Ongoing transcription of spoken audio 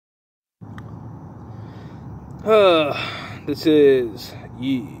This is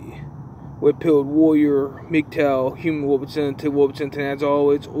Red-pilled warrior, Mgtow, human representative, as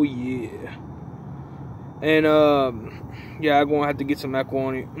always. Oh yeah. And yeah, I'm gonna have to get some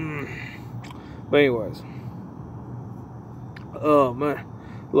macaroni. But anyways, oh man,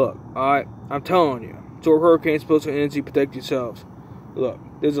 look, I'm telling you, absorb hurricane explosive energy, protect yourselves. Look,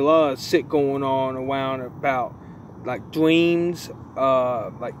 there's a lot of shit going on around about like dreams,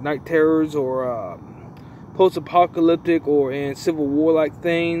 like night terrors, or post-apocalyptic or in Civil War-like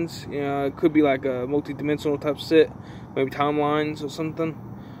things. You know, it could be like a multi-dimensional type shit, maybe timelines or something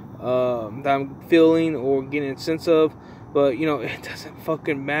that I'm feeling or getting a sense of. But you know, it doesn't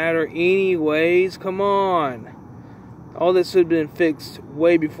fucking matter anyways. Come on, all this should have been fixed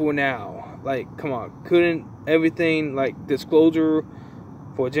way before now. Like, come on, couldn't everything, like disclosure,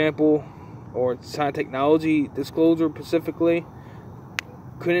 for example, or science technology disclosure specifically,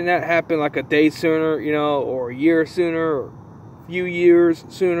 couldn't that happen like a day sooner, you know, or a year sooner, or a few years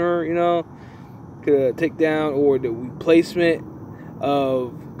sooner, you know? Could take down, or the replacement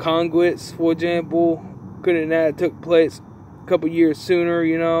of conduits, for example, couldn't that took place a couple years sooner,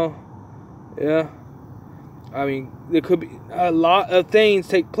 you know? Yeah. I mean, there could be a lot of things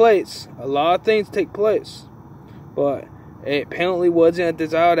take place. But it apparently wasn't a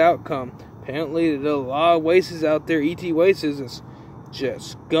desired outcome. Apparently, there's a lot of wastes out there, ET wastes, is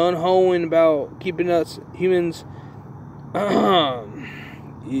just gun-hoing about keeping us humans yeah,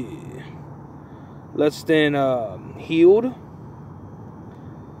 less than healed,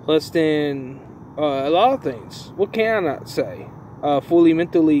 less than a lot of things. What can I not say? Fully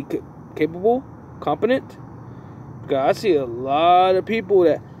mentally capable, competent. Because I see a lot of people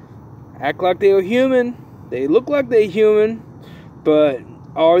that act like they're human. They look like they're human, but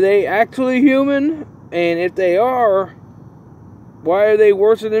are they actually human? And if they are, why are they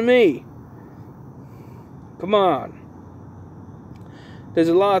worse than me? Come on. There's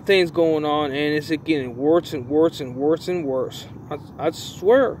a lot of things going on, and it's getting worse and worse and worse and worse. I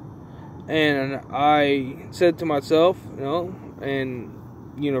swear. And I said to myself, you know, and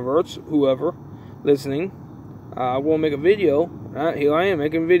universe, whoever listening, I want to make a video. Here I am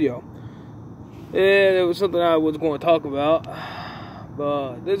making a video. Yeah, there was something I was going to talk about,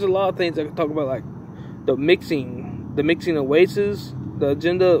 but there's a lot of things I can talk about, like the mixing of wastes, the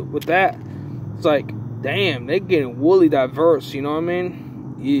agenda with that. It's like, damn, they're getting woolly diverse, you know what I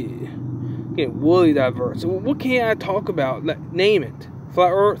mean? Yeah, getting woolly diverse. So what can I talk about? Like, name it.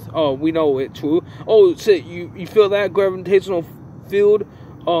 Flat Earth? Oh, we know it's true. Oh, shit, you feel that gravitational field?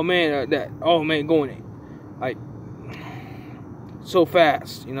 Oh man, going in like so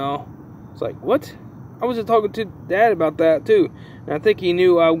fast, you know? It's like, what? I was just talking to Dad about that too, and I think he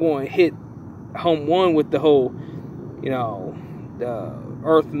knew I was going to hit home run with the whole, you know, the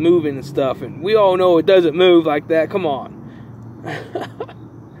Earth moving and stuff, and we all know it doesn't move like that. Come on.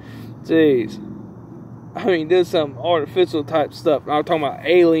 Jeez. I mean, there's some artificial type stuff. I'm talking about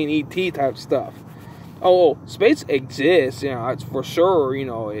alien ET type stuff. Oh, space exists, you know, it's for sure, you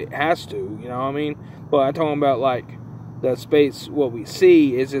know, it has to, you know what I mean? But I'm talking about, like, the space, what we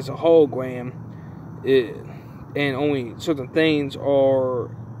see is just a hologram, and only certain things are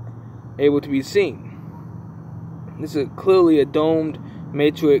able to be seen. This is clearly a domed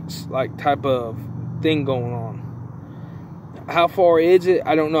matrix like type of thing going on. How far is it?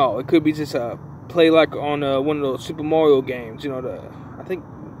 I don't know. It could be just a play like on one of those Super Mario games. You know,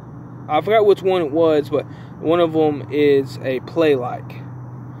 I forgot which one it was, but one of them is a play like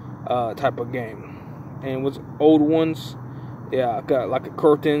type of game. And with old ones, yeah, got like a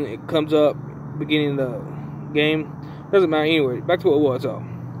curtain. It comes up beginning of the game. Doesn't matter anyway. Back to what it was though.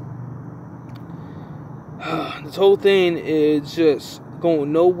 This whole thing is just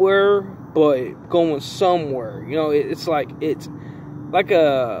going nowhere, but going somewhere. You know, it's like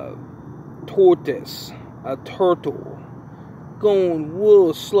a tortoise, a turtle, going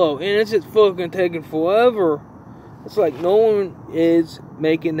real slow, and it's just fucking taking forever. It's like no one is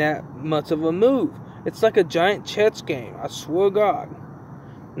making that much of a move. It's like a giant chess game. I swear to God.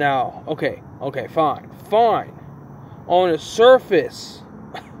 Now, okay, fine. On the surface,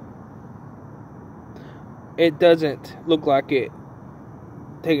 it doesn't look like it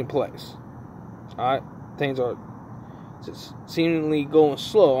taking place. Alright? Things are just seemingly going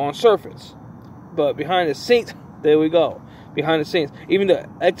slow on surface. But behind the scenes, there we go. Behind the scenes. Even the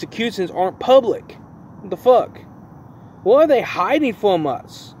executions aren't public. What the fuck? What are they hiding from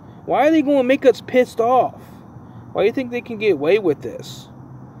us? Why are they going to make us pissed off? Why do you think they can get away with this?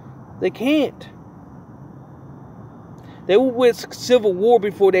 They can't. They will risk civil war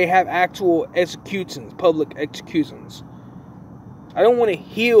before they have actual executions, public executions. I don't want to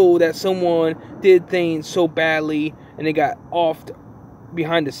heal that someone did things so badly and they got offed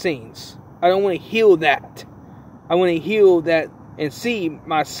behind the scenes. I don't want to heal that. I want to heal that and see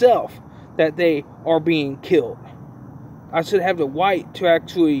myself that they are being killed. I should have the right to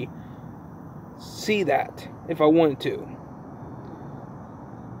actually see that if I wanted to.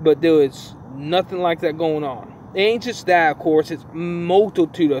 But there is nothing like that going on. It ain't just that, of course. It's a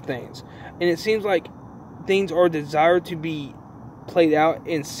multitude of things. And it seems like things are desired to be played out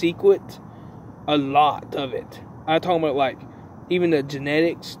in secret. A lot of it. I'm talking about like even the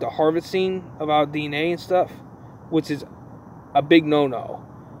genetics, the harvesting of our DNA and stuff, which is a big no-no.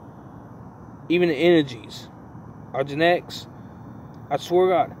 Even the energies, our genetics, I swear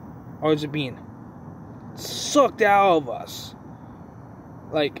to God, are just being sucked out of us.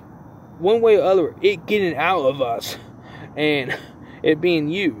 Like, one way or other, it getting out of us and it being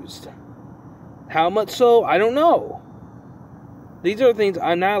used. How much so? I don't know. These are things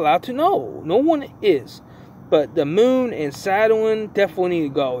I'm not allowed to know. No one is. But the moon and Saturn definitely need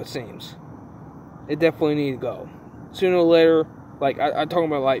to go, it seems. It definitely need to go. Sooner or later, like, I'm talking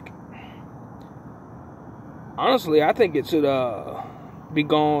about, like, honestly, I think it should be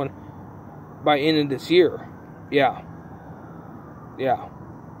gone by end of this year. Yeah. Yeah.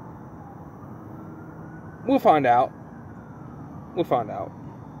 We'll find out. We'll find out.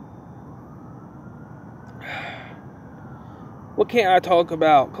 What can't I talk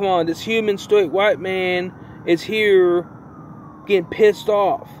about? Come on, this human straight white man is here getting pissed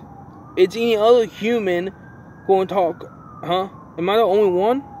off. Is any other human going to talk? Huh? Am I the only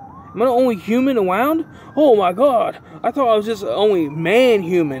one? Am I the only human around? Oh my God. I thought I was just the only man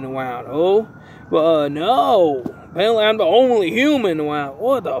human around. Oh. But no. Apparently I'm the only human around.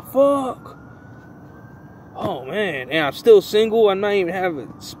 What the fuck? Oh man. And I'm still single. I'm not even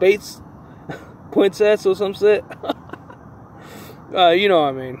having space princess or some shit. You know what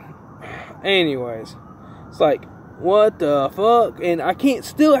I mean. Anyways. It's like, what the fuck? And I can't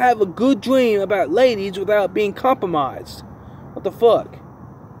still have a good dream about ladies without being compromised. What the fuck?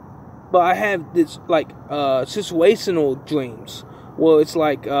 But I have this, like, situational dreams. Well, it's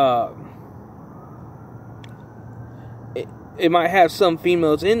like, it might have some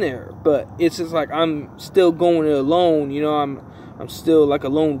females in there, but it's just like I'm still going it alone, you know, I'm still like a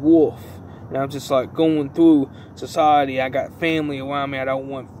lone wolf, and I'm just like going through society. I got family around me I don't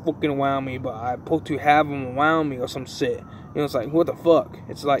want fucking around me, but I'm supposed to have them around me or some shit. You know, it's like, what the fuck?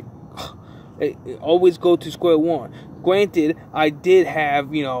 It's like, it always go to square one. Granted, I did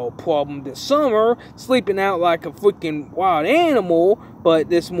have, you know, problem this summer, sleeping out like a freaking wild animal, but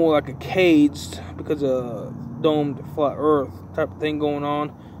this more like a caged, because of domed flat earth type of thing going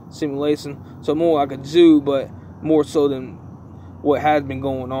on, simulation. So more like a zoo, but more so than what has been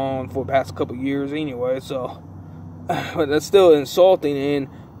going on for the past couple years anyway. So, but that's still insulting and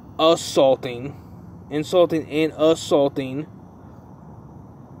assaulting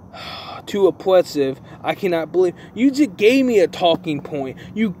too oppressive. I cannot believe you just gave me a talking point.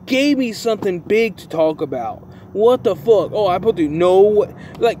 You gave me something big to talk about. What the fuck? Oh, I put to know,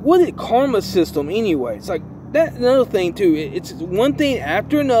 like, what is karma system anyway? It's like that. Another thing too. It's one thing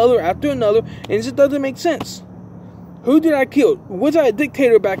after another, and it just doesn't make sense. Who did I kill? Was I a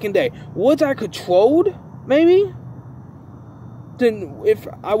dictator back in the day? Was I controlled? Maybe. Then if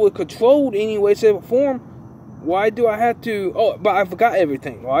I was controlled in any way, shape, or form, why do I have to? Oh, but I forgot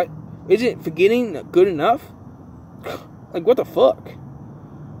everything, right? Isn't forgetting good enough? Like, what the fuck?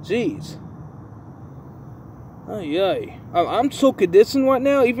 Jeez. Oh, yay. I'm so conditioned right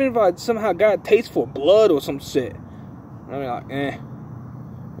now, even if I somehow got a taste for blood or some shit. I mean, like,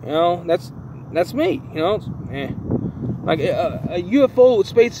 You know, that's me, you know? Like, a UFO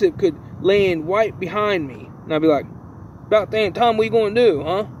spaceship could land right behind me. And I'd be like, about damn time, what you gonna do,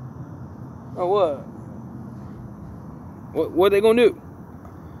 huh? Or what are they gonna do?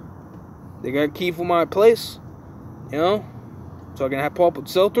 They got a key for my place, you know, so I can have proper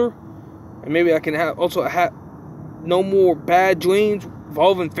shelter, and maybe I can have no more bad dreams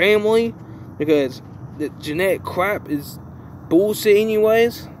involving family, because the genetic crap is bullshit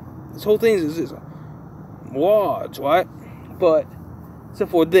anyways. This whole thing is just mirage, right? But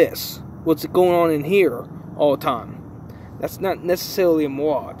except for this, what's going on in here all the time, that's not necessarily a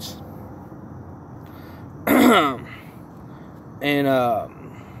mirage. And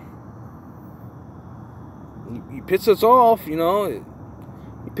you piss us off, you know.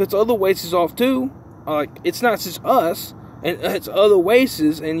 You piss other races off too. Like, it's not just us, and it's other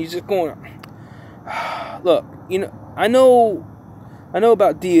races, and you're just going. Look, you know, I know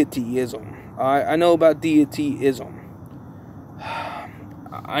about deityism. I know about deityism.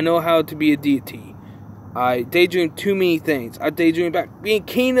 I know how to be a deity. I daydream too many things. I daydream about being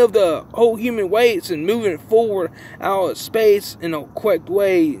king of the whole human race and moving forward out of space in a correct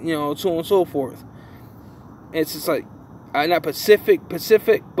way, you know, so on and so forth. And it's just like, not Pacific,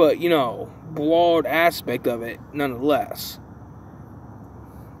 but, you know, broad aspect of it, nonetheless.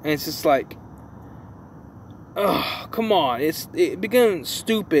 And it's just like, ugh, come on, it becomes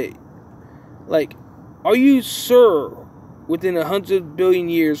stupid. Like, are you sure within 100 billion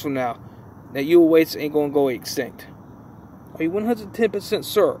years from now that your race ain't gonna go extinct? Are you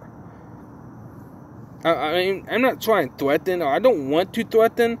 110% sure? I mean, I'm not trying to threaten, or I don't want to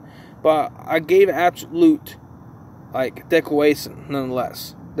threaten, but I gave absolute, like, declaration,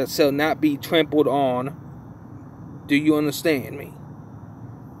 nonetheless, that shall not be trampled on. Do you understand me?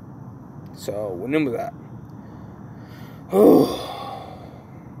 So, remember that.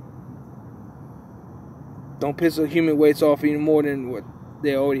 Don't piss a human race off any more than what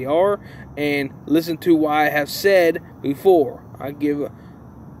they already are, and listen to what I have said before. I give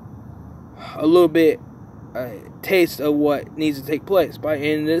a little bit taste of what needs to take place. By the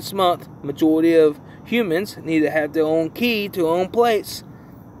end of this month, majority of humans need to have their own key to their own place.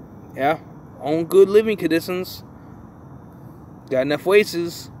 Yeah, own good living conditions. Got enough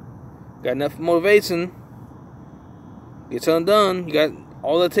races. Got enough motivation. Get something done. You got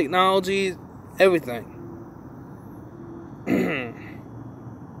all the technology, everything.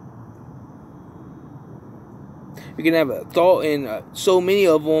 You can have a thought, and so many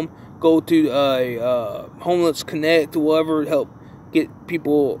of them go to Homeless Connect or whatever to help get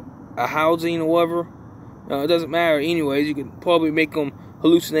people a housing or whatever. It doesn't matter anyways. You can probably make them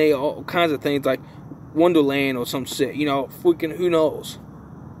hallucinate all kinds of things like Wonderland or some shit. You know, freaking who knows.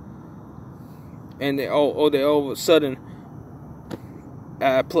 And they all of a sudden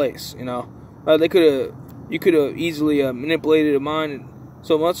at a place. You know, you could have easily manipulated the mind, and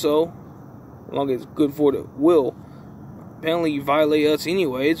so much so, as long as it's good for the will. Apparently you violate us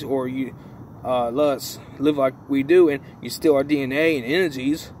anyways, or you let us live like we do, and you steal our DNA and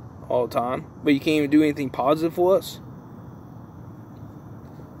energies all the time, but you can't even do anything positive for us.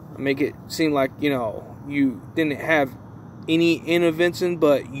 Make it seem like, you know, you didn't have any intervention,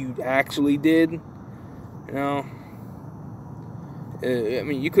 but you actually did. You know, I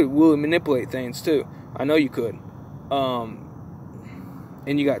mean, you could really manipulate things too. I know you could.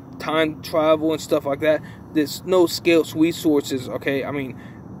 And you got time travel and stuff like that. There's no scarce resources, okay? I mean,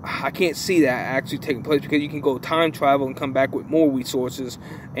 I can't see that actually taking place, because you can go time travel and come back with more resources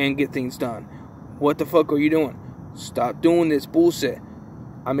and get things done. What the fuck are you doing? Stop doing this bullshit.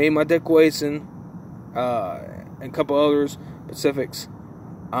 I made my declaration, and a couple others, specifics.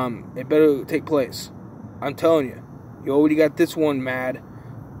 It better take place. I'm telling you. You already got this one mad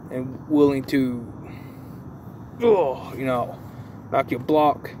and willing to, you know, knock your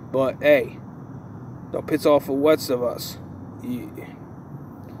block, but hey, don't piss off the rest of us. Yeah.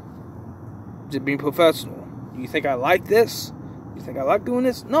 Just being professional. You think I like this? You think I like doing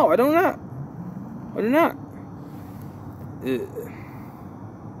this? No, I do not. I do not.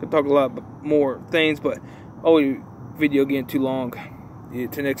 Could talk a lot more things, but video getting too long. Yeah,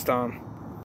 till next time.